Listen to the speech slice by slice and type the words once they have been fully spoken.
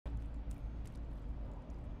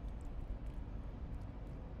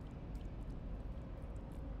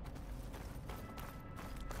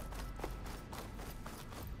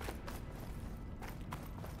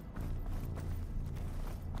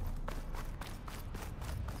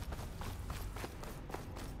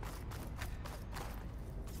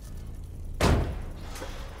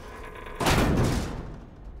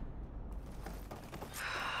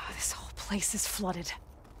place is flooded.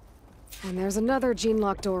 And there's another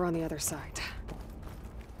gene-locked door on the other side.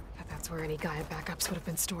 But that's where any Gaia backups would have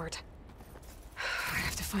been stored. I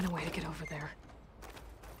have to find a way to get over there.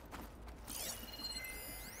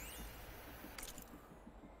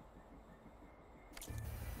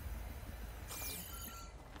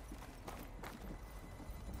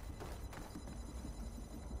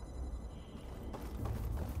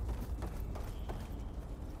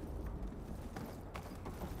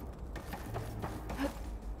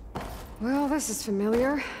 Well, this is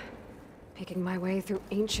familiar. Making my way through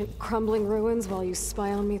ancient, crumbling ruins while you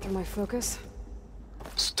spy on me through my focus.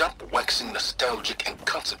 Stop waxing nostalgic and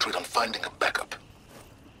concentrate on finding a backup.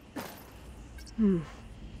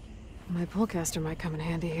 My pullcaster might come in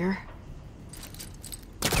handy here.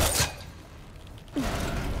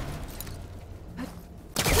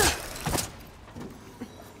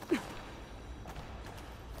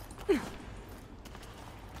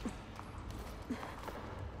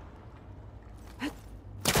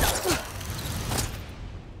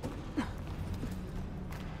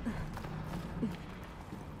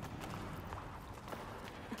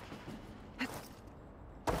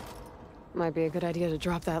 Might be a good idea to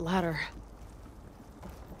drop that ladder.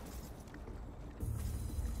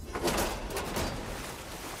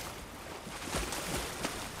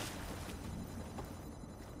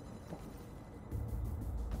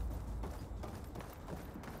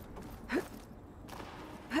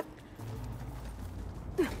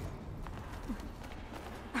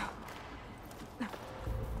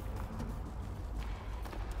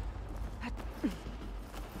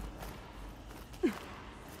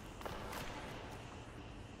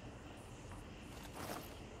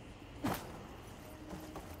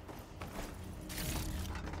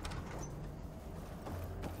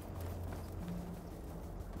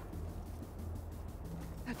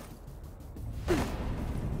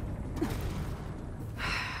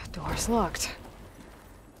 Door's locked.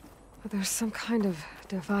 But there's some kind of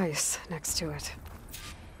device next to it.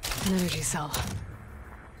 An energy cell.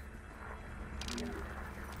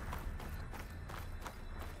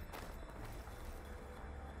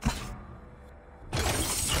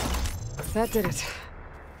 That did it.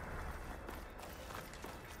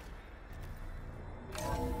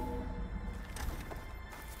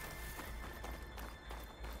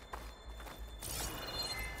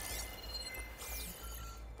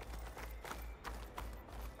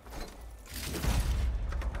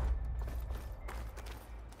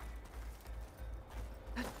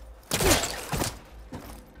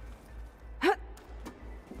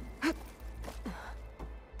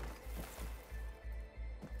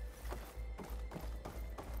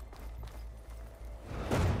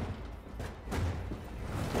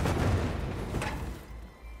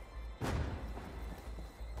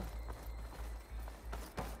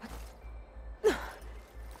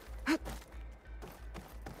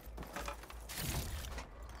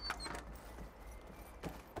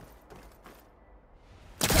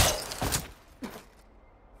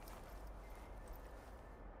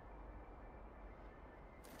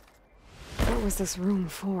 What was this room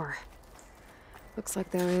for? Looks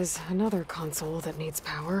like there is another console that needs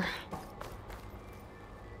power.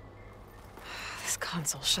 This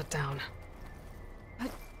console shut down.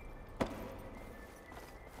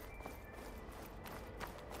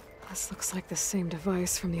 This looks like the same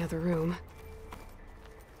device from the other room.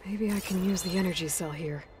 Maybe I can use the energy cell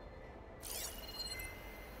here.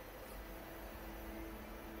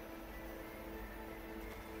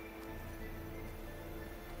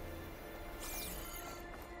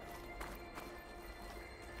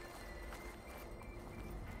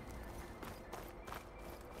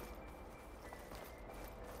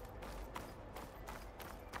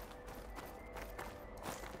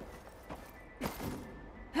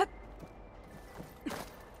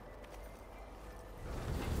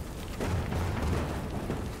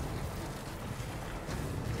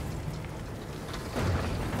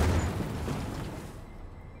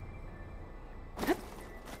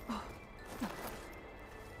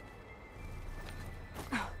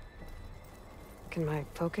 Can my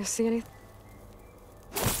focus see anything?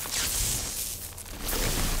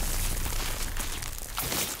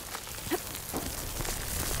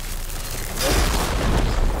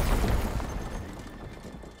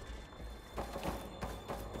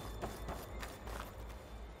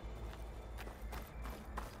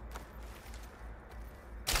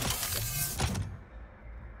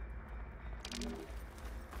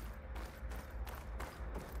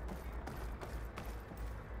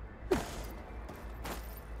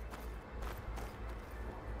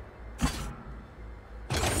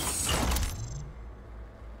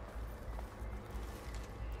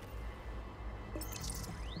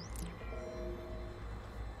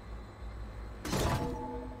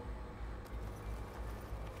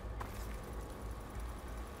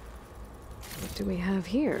 do we have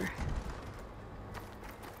here?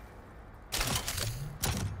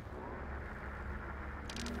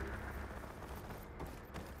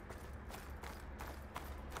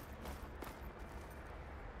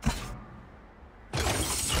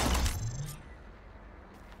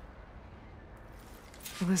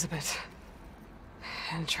 Elizabeth.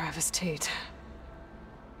 And Travis Tate.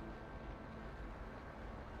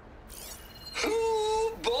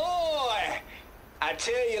 Ooh, boy! I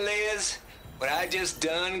tell you, Liz, what I just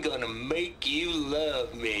done gonna make you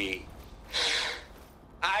love me.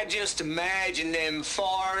 I just imagine them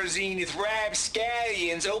far zenith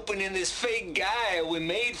rapscallions opening this fake guy we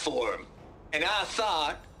made for him. And I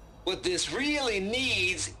thought, what this really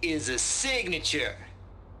needs is a signature.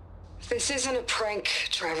 This isn't a prank,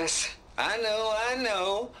 Travis. I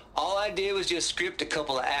know. All I did was just script a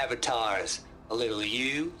couple of avatars. A little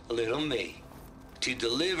you, a little me. To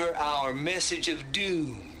deliver our message of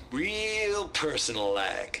doom, real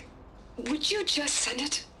personal-like. Would you just send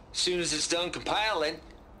it? Soon as it's done compiling,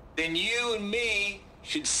 then you and me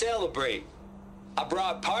should celebrate. I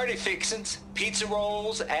brought party fixins, pizza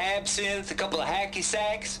rolls, absinthe, a couple of hacky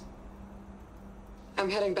sacks. I'm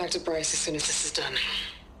heading back to Bryce as soon as this is done.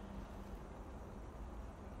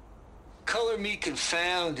 Color me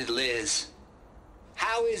confounded, Liz.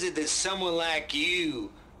 How is it that someone like you,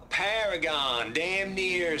 a paragon, damn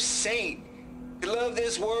near saint, could love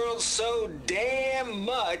this world so damn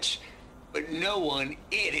much, but no one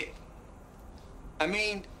in it? I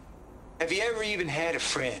mean, have you ever even had a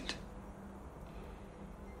friend?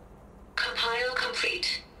 Compile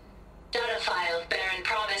complete. Data file, Baron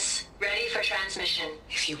Promise, ready for transmission.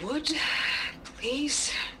 If you would,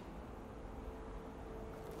 please.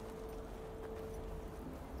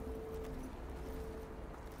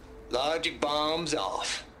 Logic bombs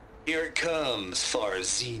off. Here it comes, far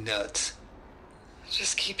Z-nuts.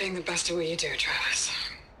 Just keeping the best of what you do, Travis.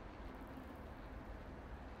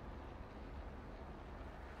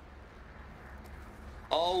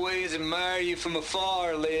 Always admire you from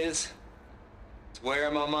afar, Liz. It's where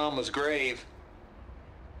my mama's grave.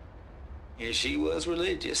 And she was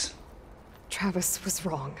religious. Travis was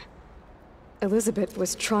wrong. Elizabeth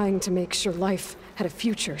was trying to make sure life had a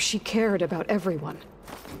future. She cared about everyone.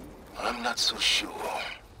 I'm not so sure.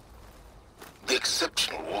 The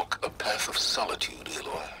exceptional walk a path of solitude,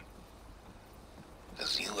 Aloy.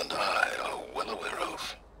 As you and I are well aware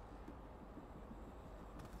of.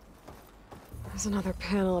 There's another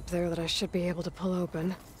panel up there that I should be able to pull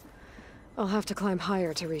open. I'll have to climb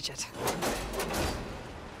higher to reach it.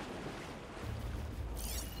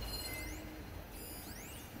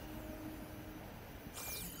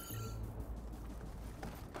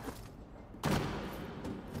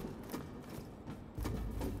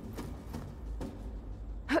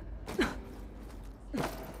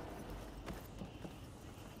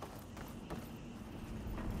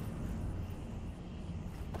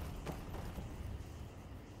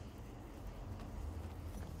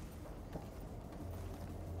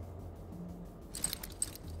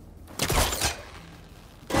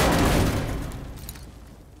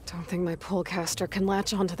 Don't think my pullcaster can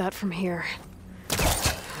latch onto that from here. I'm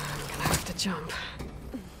gonna have to jump.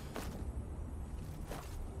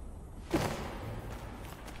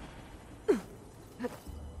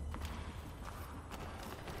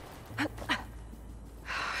 I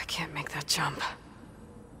can't make that jump.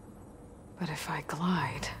 But if I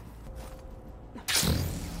glide...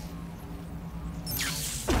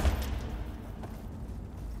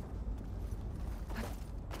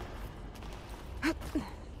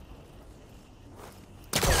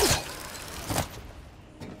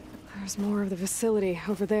 There's more of the facility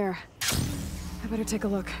over there. I better take a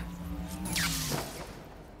look.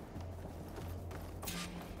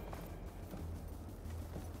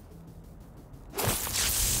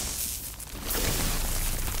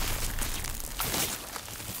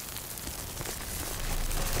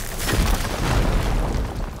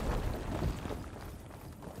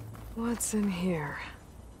 What's in here?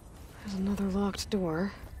 There's another locked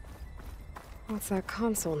door. What's that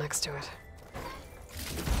console next to it?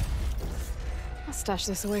 I'll stash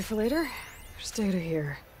this away for later. There's data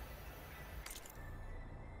here.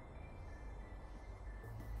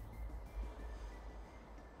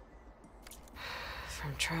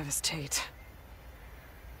 From Travis Tate.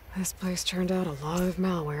 This place turned out a lot of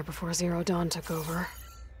malware before Zero Dawn took over.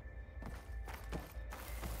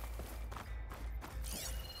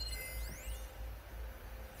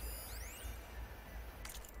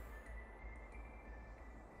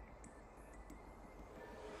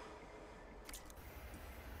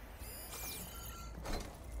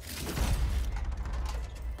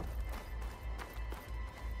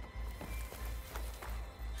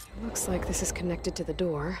 Looks like this is connected to the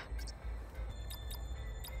door.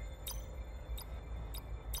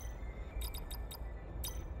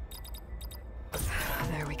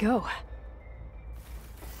 There we go.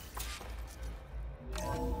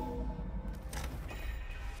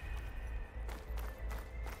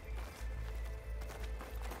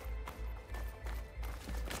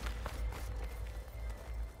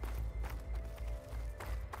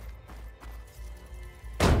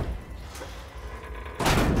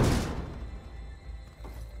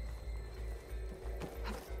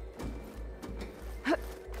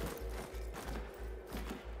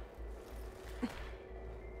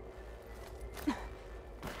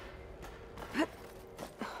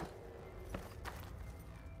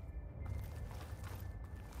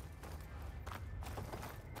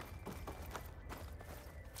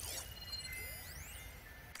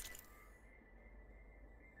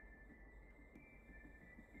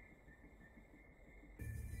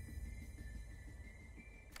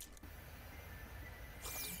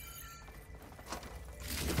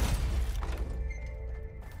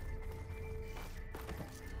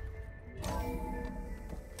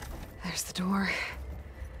 There's the door.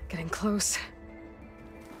 Getting close.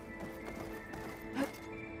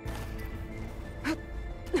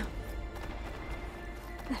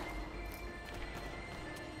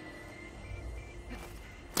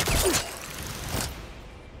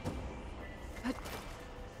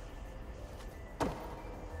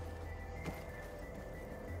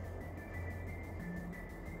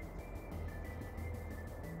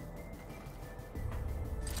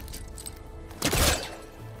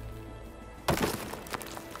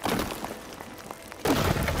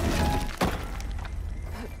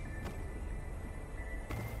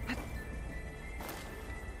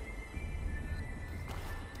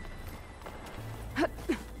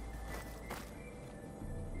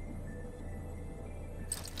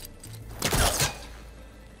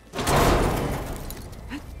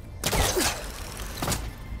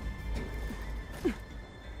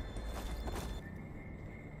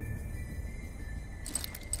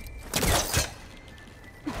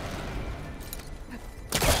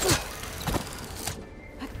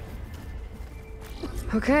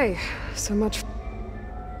 Okay, so much.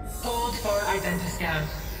 Hold for identiscan.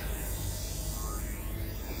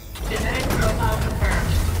 Genetic profile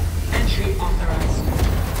confirmed. Entry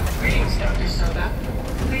authorized. Greetings, Dr. Soda.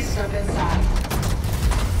 Please step inside.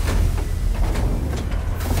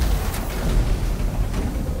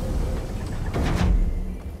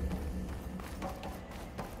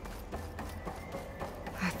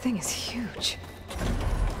 That thing is huge.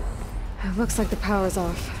 It looks like the power's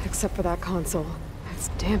off, except for that console. It's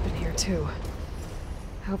damp in here, too.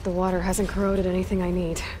 I hope the water hasn't corroded anything I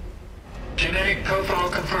need. Genetic profile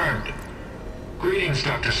confirmed. Greetings,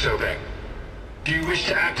 Dr. Sobek. Do you wish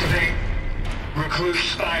to activate Recluse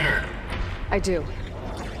Spider? I do.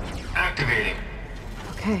 Activating.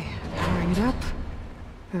 Okay, powering it up.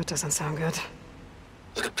 That doesn't sound good.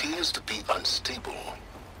 It appears to be unstable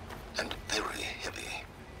and very heavy.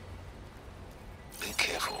 Be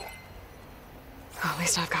careful. Well, at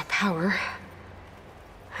least I've got power.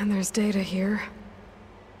 And there's data here.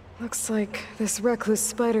 Looks like this Recluse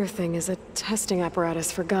Spider thing is a testing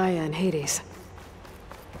apparatus for Gaia and Hades.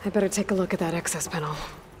 I better take a look at that access panel.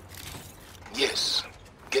 Yes,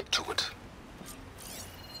 get to it.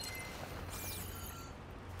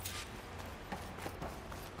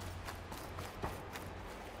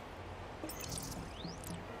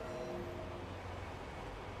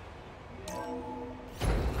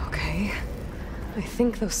 Okay. I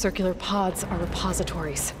think those circular pods are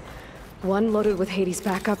repositories. One loaded with Hades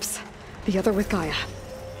backups, the other with Gaia.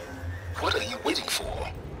 What are you waiting for?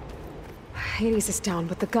 Hades is down,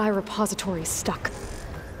 but the Gaia repository is stuck.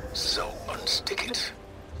 So unstick it.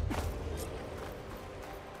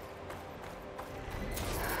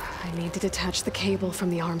 I need to detach the cable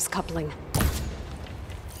from the arms coupling.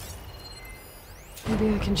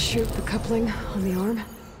 Maybe I can shoot the coupling on the arm?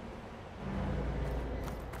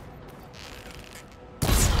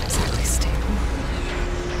 It's not exactly stable.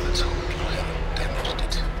 Let's hope you haven't damaged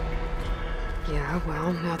it. Yeah,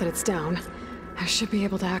 well, now that it's down, I should be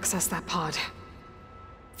able to access that pod.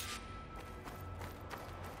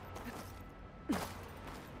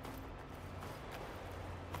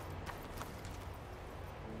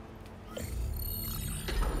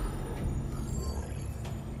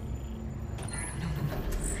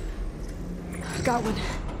 I've got one.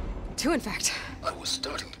 Two, in fact. I was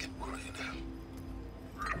starting to get worried.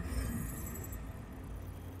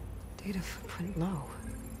 Data footprint low.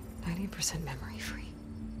 90% memory free.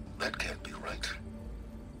 That can't be right.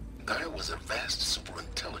 Gaia was a vast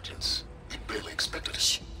superintelligence. You'd barely expected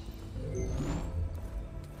it. Root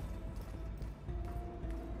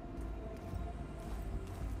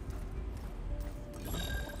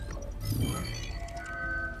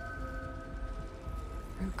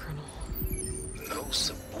kernel. No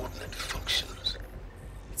subordinate functions.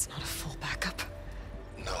 It's not a full backup.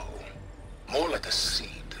 No. More like a seed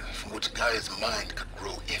from which Gaia's mind could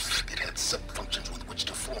grow if it had sub-functions with which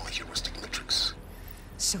to form a heuristic matrix.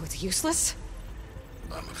 So it's useless?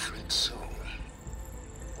 I'm afraid so.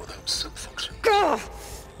 Without sub-function. Gah!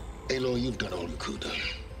 Aloy, you've done all you could.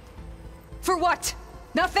 For what?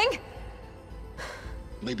 Nothing?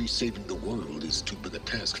 Maybe saving the world is too big a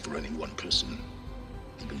task for any one person.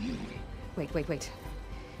 Even you. Wait.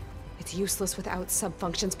 It's useless without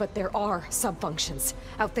subfunctions, but there are subfunctions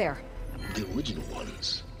out there. The original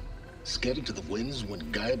ones. Scattered to the winds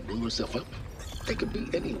when Gaia blew herself up? They could be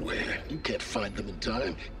anywhere. You can't find them in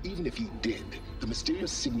time. Even if you did, the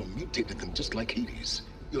mysterious signal mutated them just like Hades.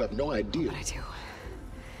 You have no idea. But I do.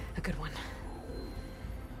 A good one.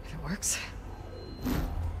 If it works.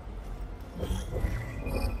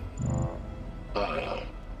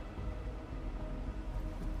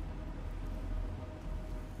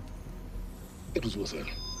 It was with her.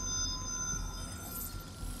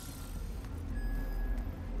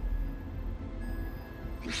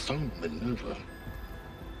 You found Minerva,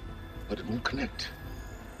 but it won't connect.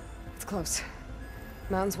 It's close.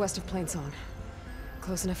 Mountains west of Plainsong.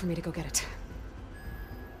 Close enough for me to go get it.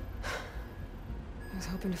 I was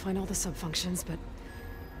hoping to find all the subfunctions, but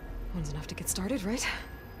one's enough to get started, right?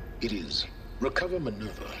 It is. Recover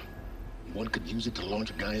Minerva. One could use it to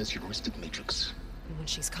launch Gaia's heuristic matrix. And when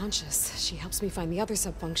she's conscious, she helps me find the other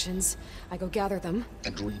subfunctions. I go gather them.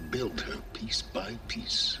 And rebuild her piece by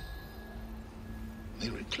piece.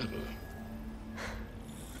 Very clever.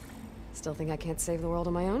 Still think I can't save the world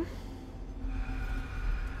on my own?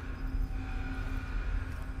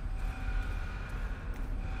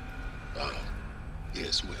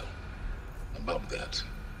 Yes, well. About that.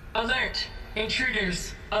 Alert!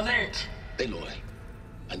 Intruders! Alert! Aloy,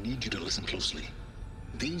 I need you to listen closely.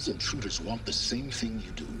 These intruders want the same thing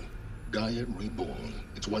you do. Gaia reborn.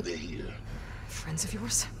 It's why they're here. Friends of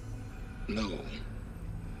yours? No.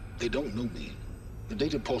 They don't know me. The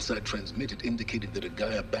data pulse I transmitted indicated that a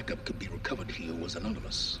Gaia backup could be recovered here was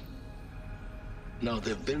anonymous. Now,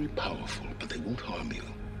 they're very powerful, but they won't harm you.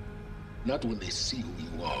 Not when they see who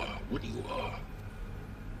you are, what you are.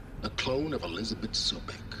 A clone of Elizabeth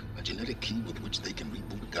Sobek, a genetic key with which they can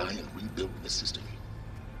reboot Gaia and rebuild the system.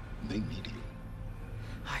 They need you.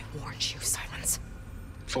 I warned you, Silence.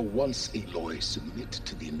 For once, Aloy, submit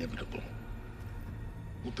to the inevitable.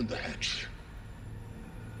 Open the hatch.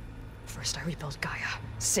 First I rebuild Gaia,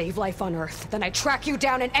 save life on Earth, then I track you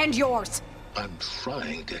down and end yours! I'm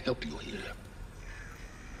trying to help you here.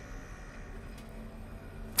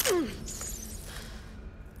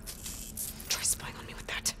 Try spying on me with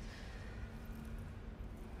that.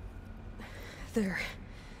 There.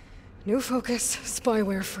 New focus,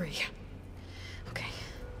 spyware free. Okay.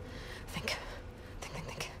 Think.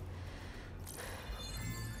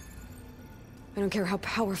 I don't care how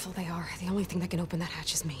powerful they are. The only thing that can open that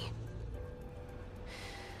hatch is me.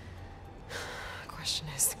 The question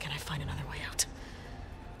is, can I find another way out?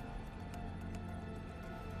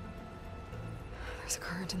 There's a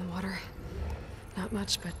current in the water. Not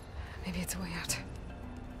much, but maybe it's a way out.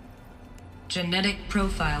 Genetic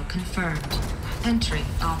profile confirmed. Entry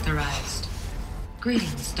authorized.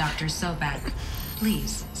 Greetings, Dr. Sobak.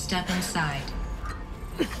 Please step inside.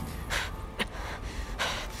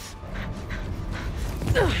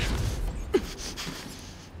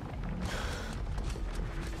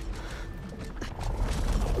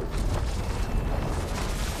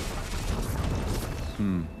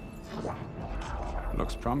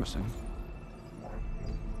 Looks promising.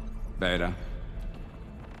 Beta.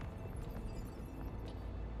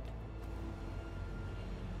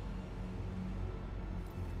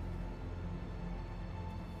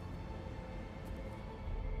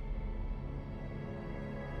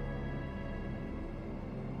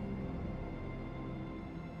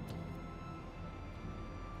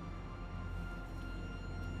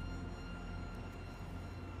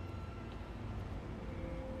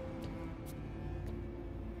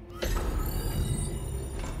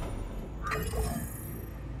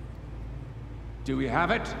 Do we have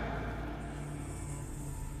it?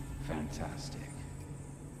 Fantastic.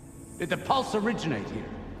 Did the pulse originate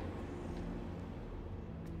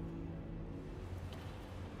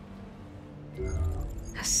here?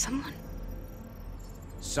 Has someone...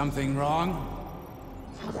 Something wrong?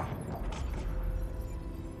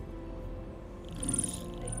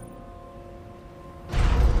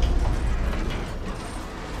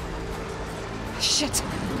 Shit!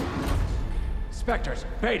 Spectres,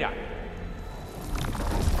 Beta.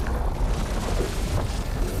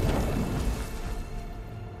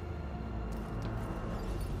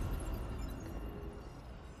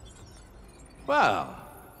 Well,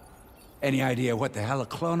 any idea what the hell a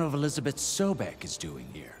clone of Elizabeth Sobek is doing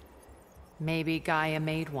here? Maybe Gaia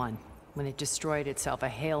made one when it destroyed itself, a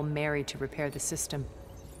Hail Mary to repair the system.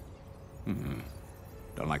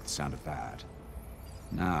 Don't like the sound of that.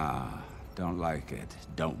 Nah, don't like it.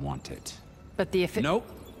 Don't want it. But the Nope.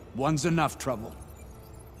 One's enough trouble.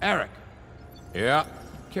 Eric. Yeah?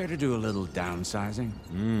 Care to do a little downsizing?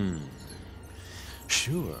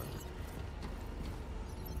 Sure.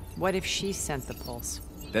 What if she sent the pulse?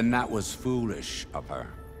 Then that was foolish of her.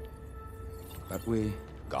 But we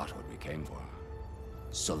got what we came for.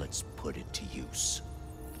 So let's put it to use.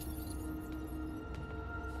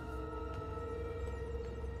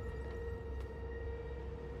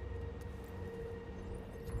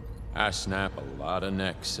 I snap a lot of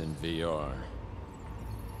necks in VR.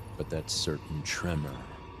 But that certain tremor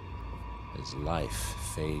as life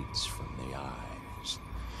fades from the eyes.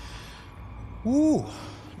 Ooh,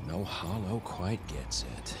 no hollow quite gets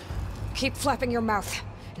it. Keep flapping your mouth.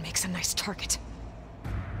 It makes a nice target.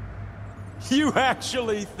 You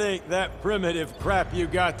actually think that primitive crap you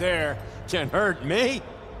got there can hurt me?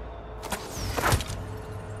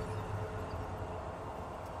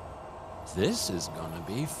 This is gonna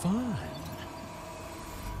be fun.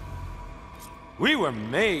 We were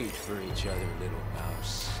made for each other, little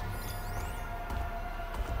mouse.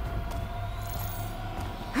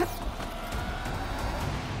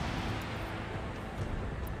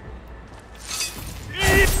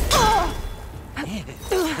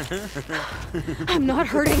 I'm not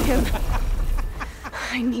hurting him.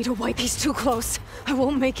 I need a wipe. He's too close. I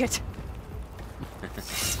won't make it.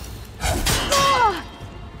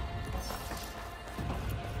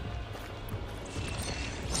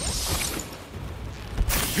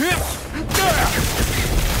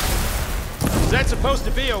 Is that supposed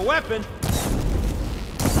to be a weapon?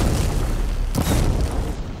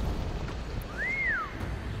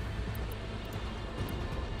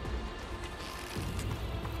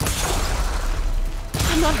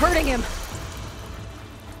 I'm not hurting him.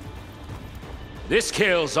 This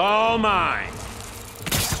kill's all mine.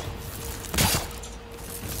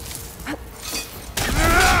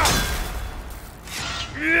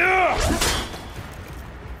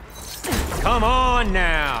 Come on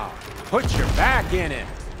now. Put your back in it.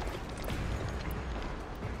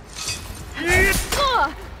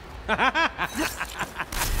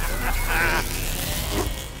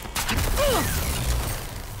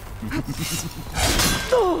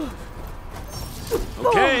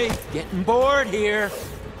 Okay, getting bored here.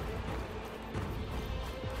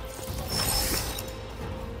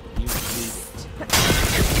 You need it.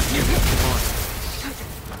 You want it.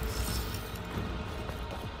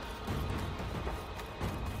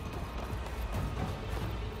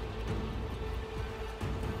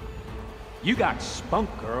 You got spunk,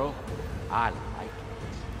 girl. I like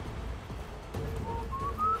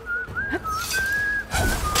it.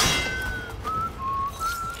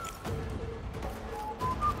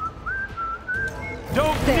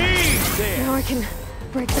 Don't need this! Now I can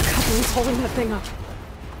break the couplings holding that thing up.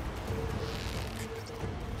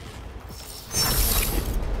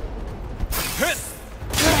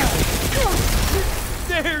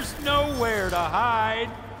 There's nowhere to hide.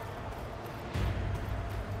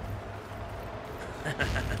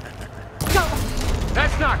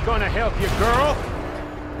 That's not gonna help you, girl.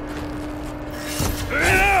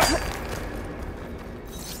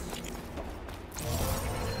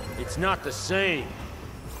 It's not the same.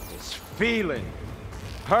 It's feeling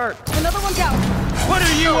hurt. Another one's out. What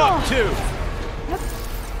are you up to?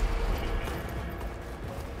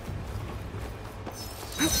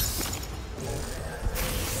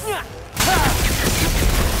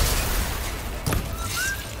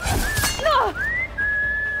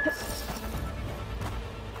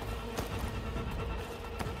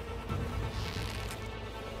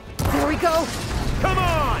 There we go. Come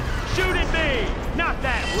on! Shoot at me! Not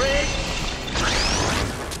that rig!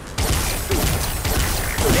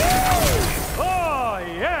 Oh,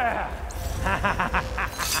 yeah!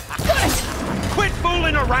 Quit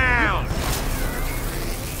fooling around!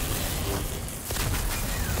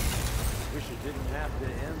 Wish it didn't have to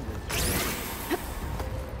end this way.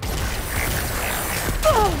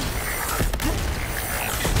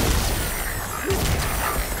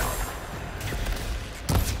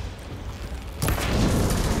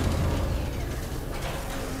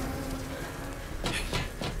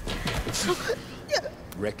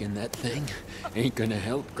 Reckon that thing ain't gonna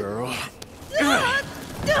help, girl.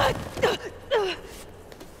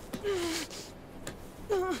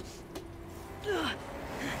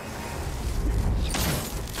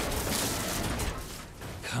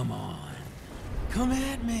 Come on. Come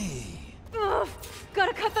at me.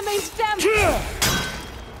 Gotta cut the main stem!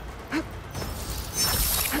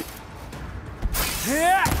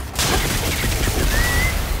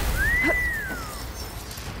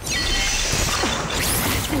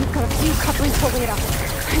 We've got a few couplings holding it up.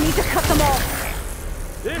 I need to cut them all.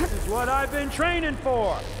 This is what I've been training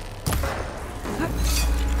for.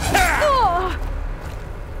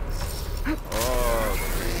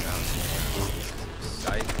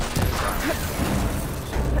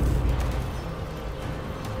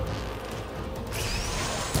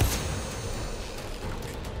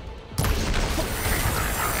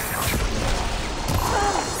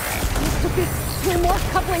 Two more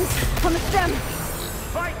couplings on the stem.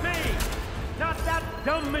 Fight me, not that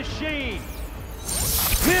dumb machine.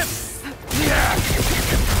 Just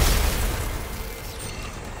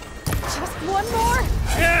one more.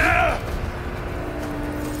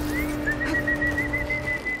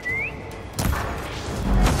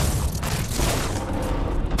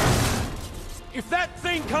 If that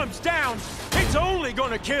thing comes down, it's only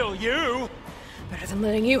gonna kill you. Better than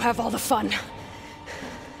letting you have all the fun.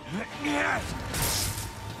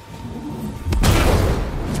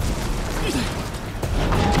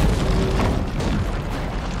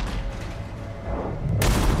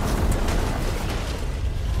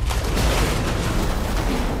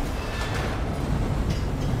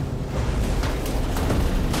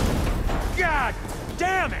 God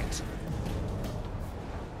damn it!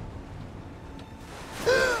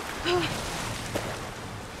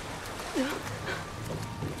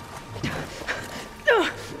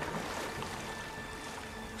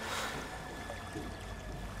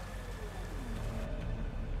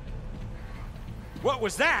 What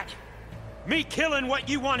was that? Me killing what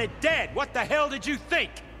you wanted dead. What the hell did you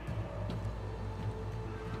think?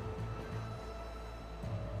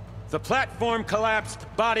 The platform collapsed,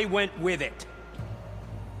 body went with it.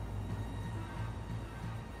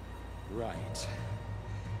 Right.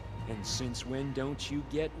 And since when don't you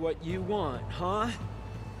get what you want, huh?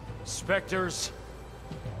 Spectres,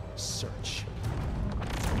 search.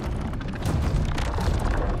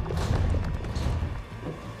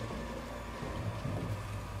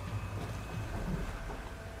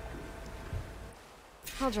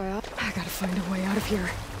 I'll dry up. I gotta find a way out of here.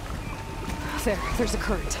 There's a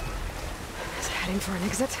current. Is it heading for an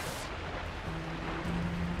exit?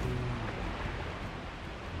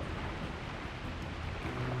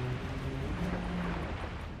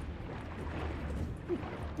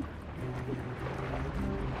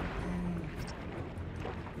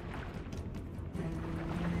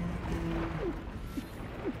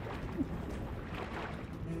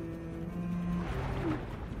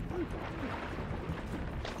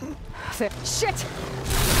 Shit!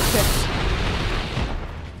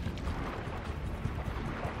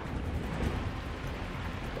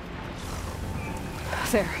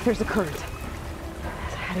 There's a current.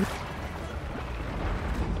 Heading.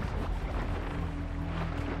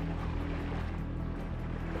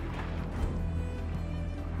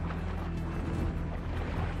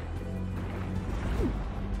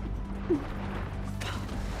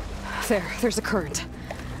 There's a current.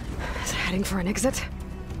 Is it heading for an exit?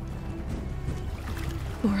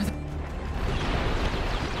 Or the...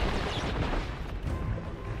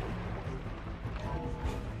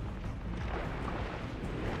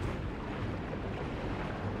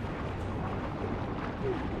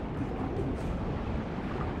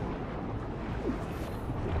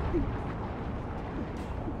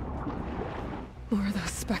 More of those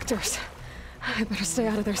specters. I better stay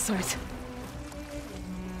out of their sight.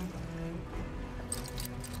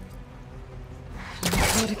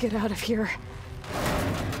 How to get out of here.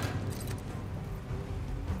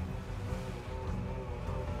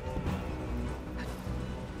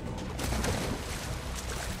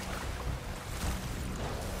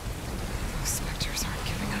 Those specters aren't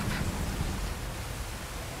giving up.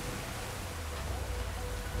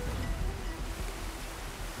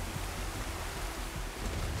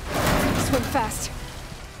 Swim fast.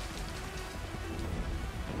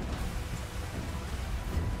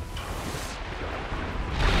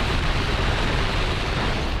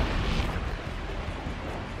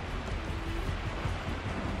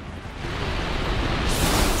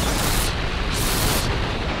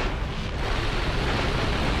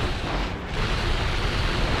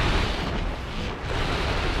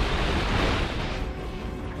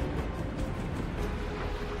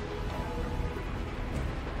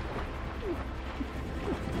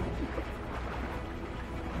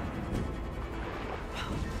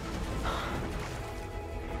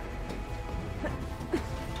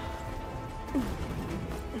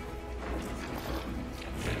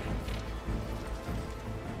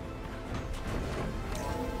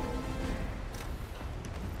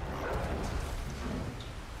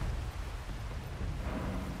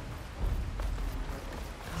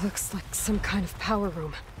 Looks like some kind of power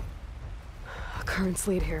room. A currents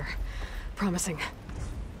lead here. Promising.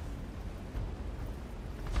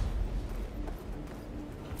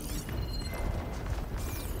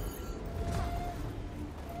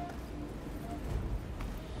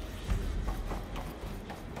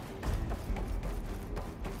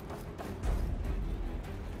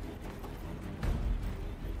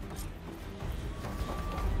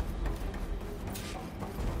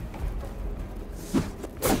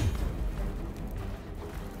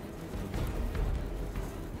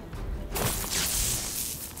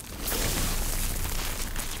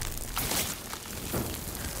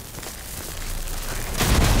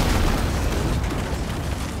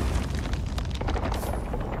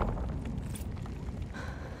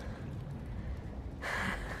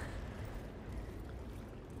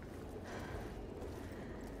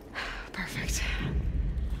 Perfect.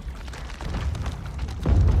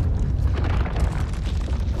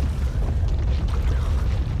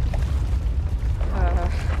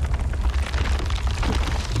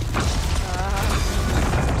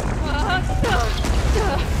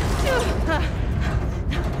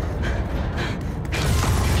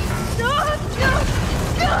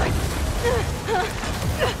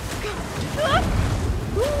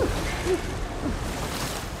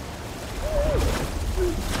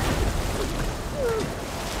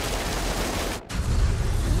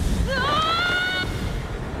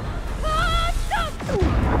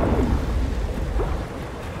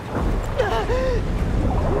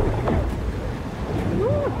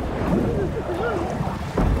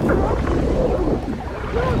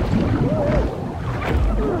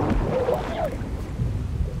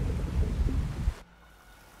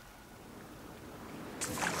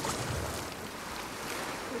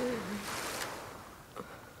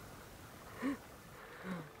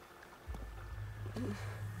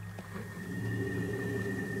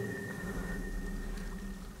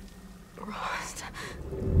 Rost.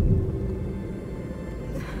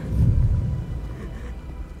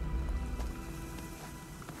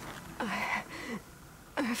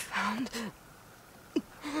 I found...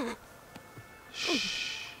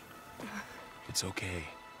 Shh. It's okay.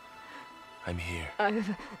 I'm here.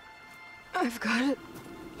 I've got it.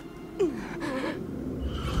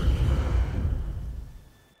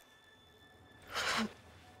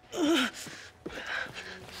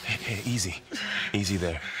 Hey, easy. Easy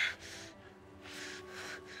there.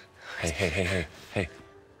 Hey.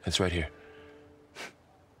 It's right here.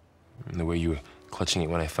 And the way you were clutching it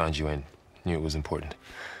when I found you, I knew it was important.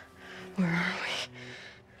 Where are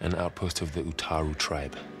we? An outpost of the Utaru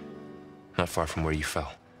tribe. Not far from where you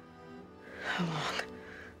fell. How long?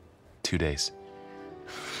 2 days.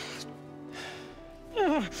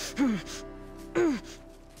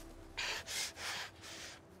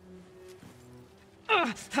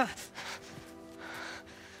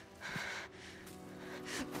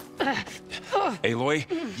 Aloy,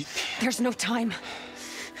 There's no time.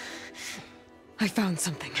 I found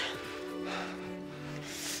something.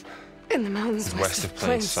 In the mountains west of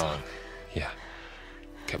Plains Song. Yeah.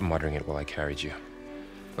 Kept muttering it while I carried you.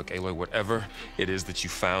 Look, Aloy, whatever it is that you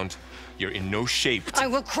found, you're in no shape to... I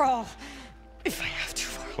will crawl, if I have to.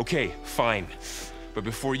 Okay, fine. But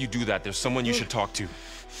before you do that, there's someone you should talk to.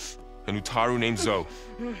 An Utaru named Zoe.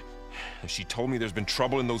 And she told me there's been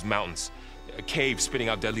trouble in those mountains. A cave spitting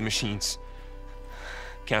out deadly machines.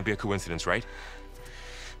 Can't be a coincidence, right?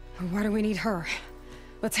 Why do we need her?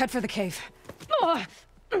 Let's head for the cave.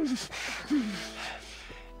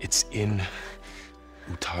 It's in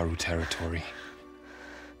Utaru territory.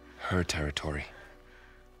 Her territory.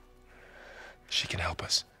 She can help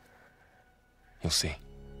us. You'll see.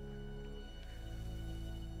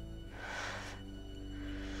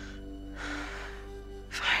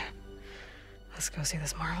 Fine. Let's go see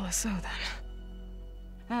this marvelous Zoe then.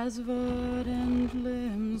 As verdant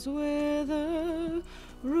limbs wither,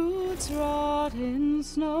 roots rot in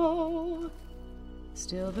snow,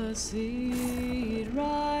 still the seed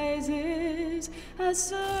rises as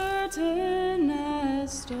certain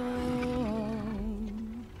as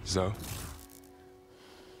stone. Zoe?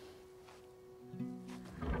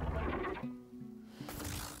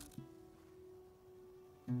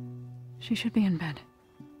 She should be in bed.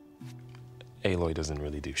 Aloy doesn't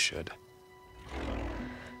really do should.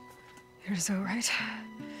 You're Zoe, right?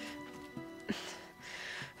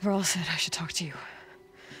 Varl said I should talk to you.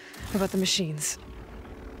 About the machines.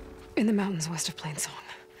 In the mountains west of Plains Song.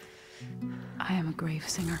 I am a grave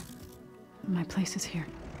singer. My place is here.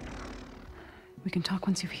 We can talk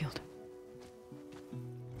once you've healed.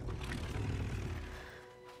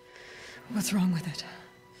 What's wrong with it?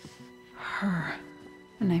 Her.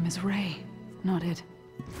 The name is Ray, not it.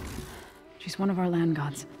 She's one of our land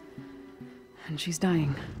gods. And she's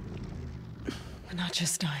dying. But not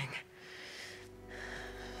just dying.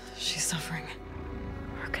 She's suffering.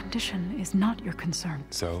 Her condition is not your concern.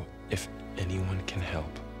 So, if anyone can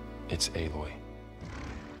help, it's Aloy.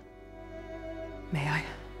 May I?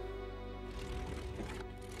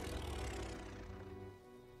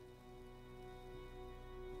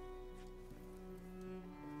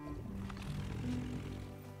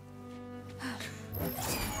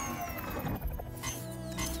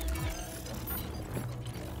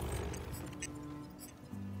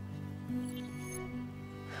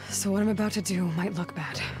 So what I'm about to do might look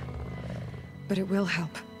bad, but it will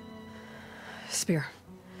help. Spear.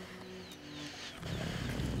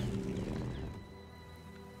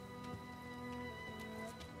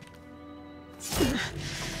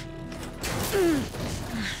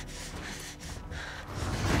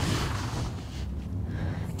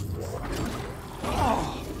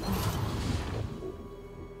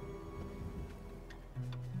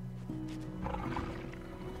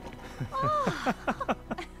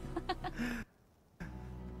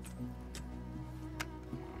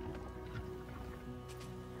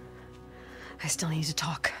 I still need to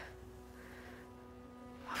talk.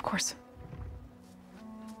 Of course.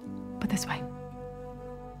 But this way.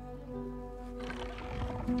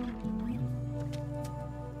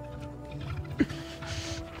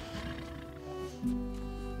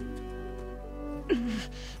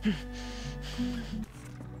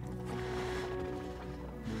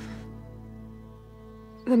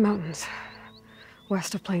 The mountains,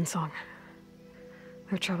 west of Plainsong.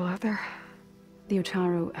 There trouble out there? The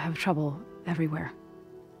Utaru have trouble everywhere.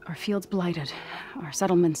 Our fields blighted, our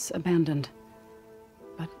settlements abandoned.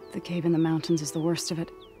 But the cave in the mountains is the worst of it.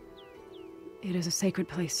 It is a sacred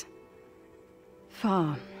place.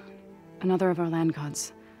 Fa, another of our land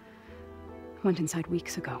gods, went inside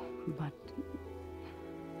weeks ago, but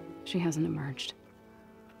she hasn't emerged.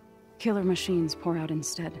 Killer machines pour out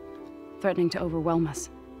instead, threatening to overwhelm us.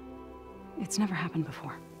 It's never happened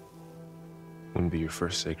before. Wouldn't be your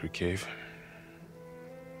first sacred cave.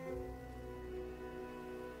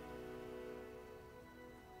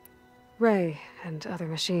 Ray and other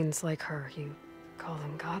machines like her, you call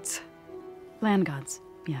them gods? Land gods,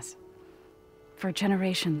 yes. For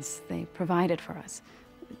generations, they provided for us,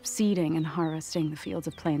 seeding and harvesting the fields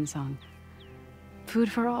of Plainsong.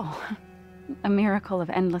 Food for all. A miracle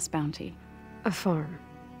of endless bounty. A farm,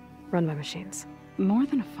 run by machines. More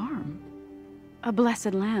than a farm. A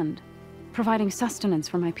blessed land, providing sustenance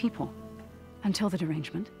for my people. Until the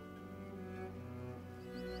derangement.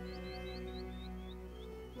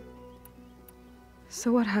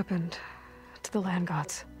 So what happened to the land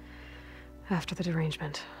gods after the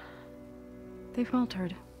derangement? They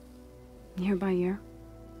faltered, year by year.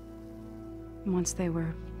 Once they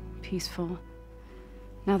were peaceful,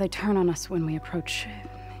 now they turn on us when we approach,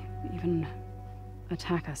 even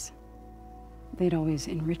attack us. They'd always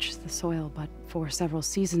enriched the soil, but for several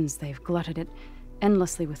seasons they've glutted it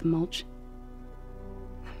endlessly with mulch.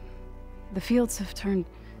 The fields have turned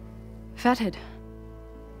fetid.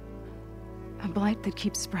 A blight that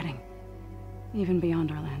keeps spreading, even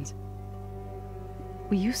beyond our lands.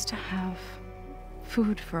 We used to have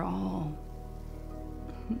food for all.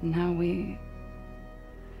 Now we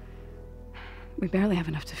barely have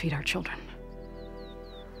enough to feed our children.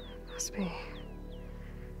 Must be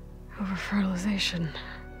over-fertilization.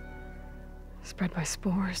 Spread by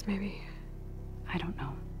spores, maybe? I don't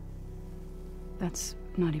know. That's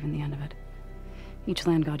not even the end of it. Each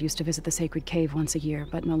land god used to visit the sacred cave once a year,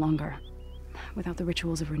 but no longer. Without the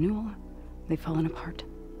rituals of renewal, they've fallen apart.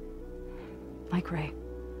 Like Ray.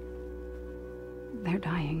 They're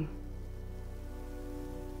dying.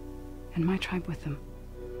 And my tribe with them.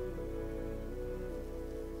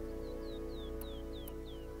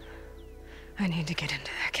 I need to get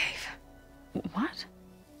into that cave. What?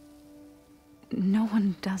 No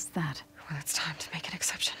one does that. Well, it's time to make an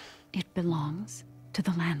exception. It belongs to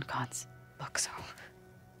the land gods. Look, so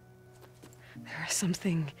there is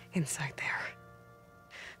something inside there.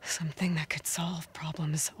 Something that could solve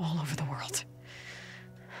problems all over the world.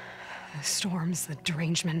 The storms, the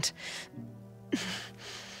derangement.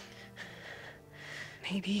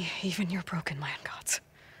 Maybe even your broken land gods.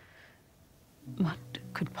 What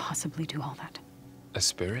could possibly do all that? A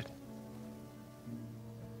spirit?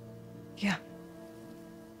 Yeah.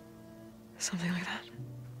 Something like that.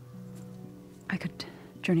 I could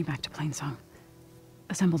journey back to Plainsong.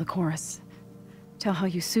 Assemble the chorus. Tell how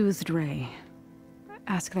you soothed Ray.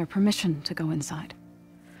 Ask their permission to go inside.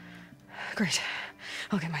 Great.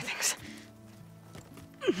 I'll get my things.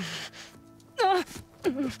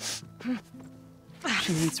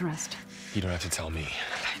 She needs rest. You don't have to tell me.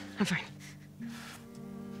 I'm fine.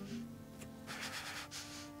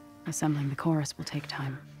 Assembling the chorus will take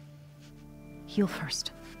time. Heal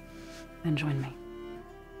first, then join me.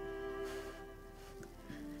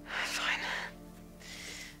 Fine.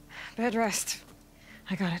 Bed rest.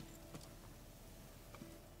 I got it.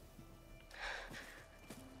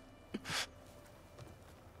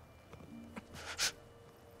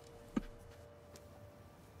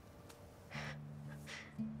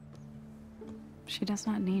 She does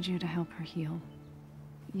not need you to help her heal.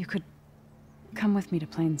 You could come with me to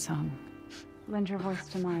Plainsong. Lend your voice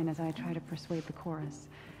to mine as I try to persuade the chorus.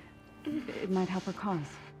 It might help her cause.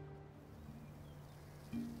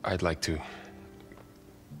 I'd like to,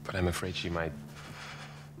 but I'm afraid she might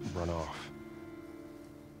run off.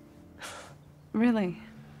 Really?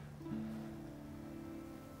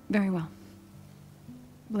 Very well.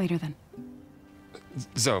 Later then.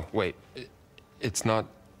 Zoe, wait. It's not,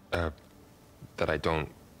 that I don't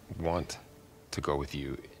want to go with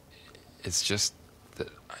you. It's just that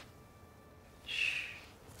I... Shh.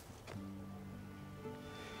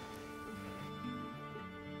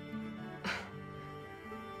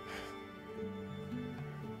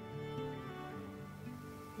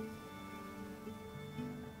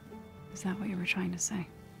 Is that what you were trying to say?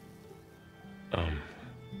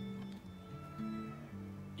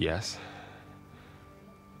 Yes?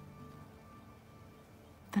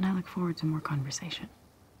 Then I look forward to more conversation.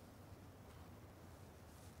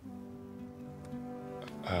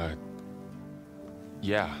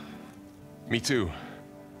 Yeah. Me too.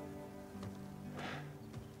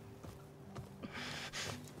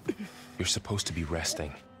 You're supposed to be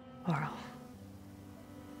resting. Laurel.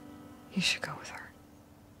 You should go with her.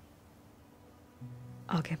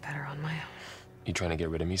 I'll get better on my own. You trying to get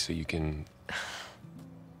rid of me so you can...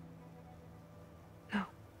 No.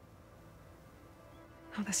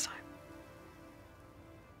 Not this time.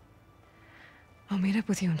 I'll meet up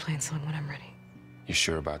with you in Plainsong when I'm ready. You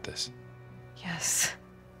sure about this? Yes.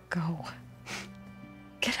 Go.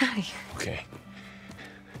 Get out of here. Okay.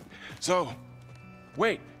 So,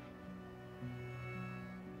 wait.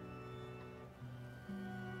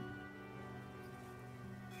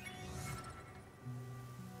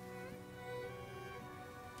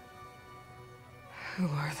 Who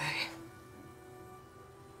are they?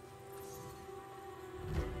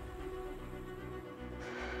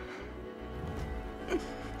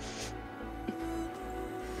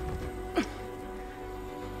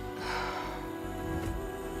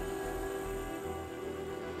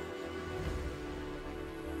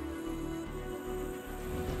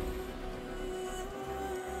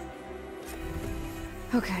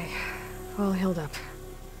 Okay, all healed up.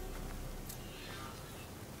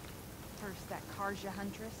 First that Karja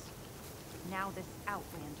Huntress, now this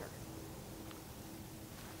Outlander.